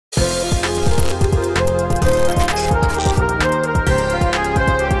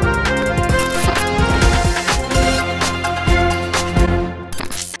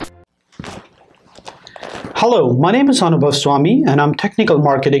Hello, my name is Anubhav Swami and I'm Technical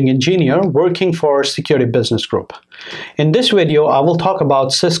Marketing Engineer working for Security Business Group. In this video, I will talk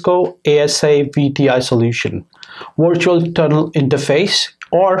about Cisco ASA VTI solution, Virtual Tunnel Interface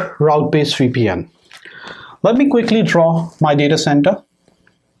or Route-Based VPN. Let me quickly draw my data center.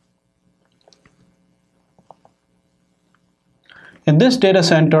 In this data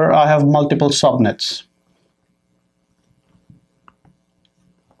center, I have multiple subnets.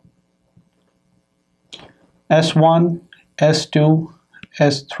 S1, S2,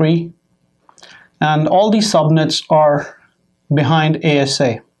 S3, and all these subnets are behind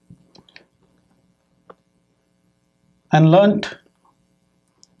ASA and learned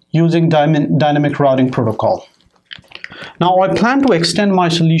using dynamic routing protocol. Now I plan to extend my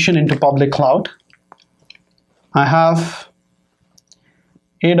solution into public cloud. I have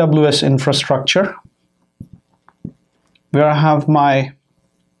AWS infrastructure where I have my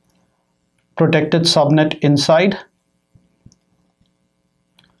protected subnet inside.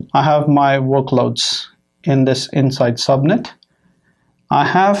 I have my workloads in this inside subnet. I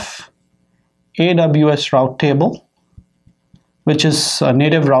have AWS route table, which is a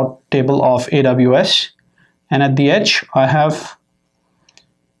native route table of AWS, and at the edge I have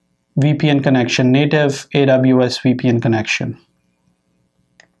VPN connection, native AWS VPN connection.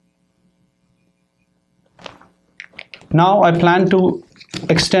 Now I plan to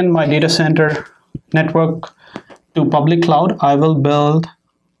extend my data center network to public cloud. I will build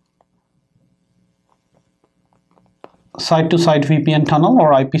site-to-site VPN tunnel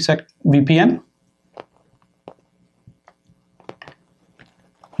or IPsec VPN.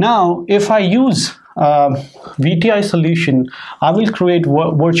 Now, if I use VTI solution, I will create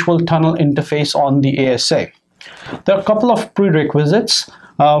virtual tunnel interface on the ASA. There are a couple of prerequisites.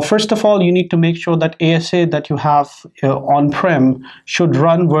 First of all, you need to make sure that ASA that you have on-prem should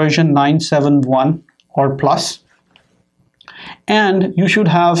run version 9.7.1 or plus, and you should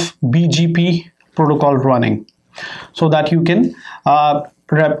have BGP protocol running so that you can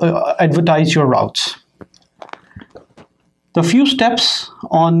advertise your routes. The few steps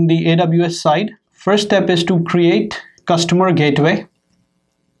on the AWS side. First step is to create customer gateway.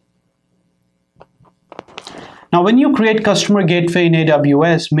 Now, when you create customer gateway in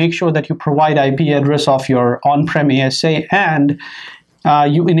AWS, make sure that you provide IP address of your on-prem ASA and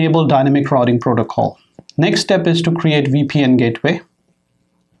you enable dynamic routing protocol. Next step is to create VPN gateway.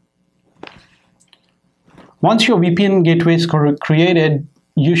 Once your VPN gateway is created,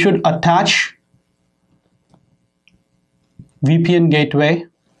 you should attach VPN gateway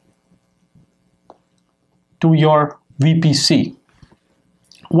to your VPC.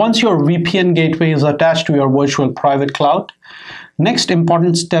 Once your VPN gateway is attached to your virtual private cloud, next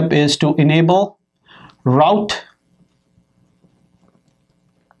important step is to enable route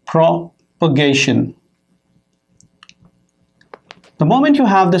propagation. The moment you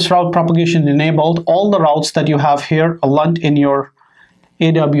have this route propagation enabled, all the routes that you have here are lumped in your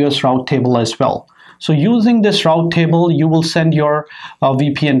AWS route table as well. So using this route table, you will send your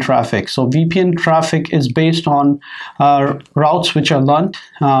VPN traffic. So VPN traffic is based on routes which are lumped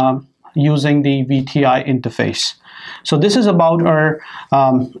using the VTI interface. So this is about our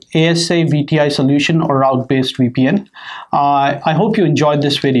ASA VTI solution or route-based VPN. I hope you enjoyed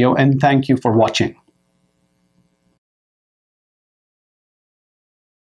this video and thank you for watching.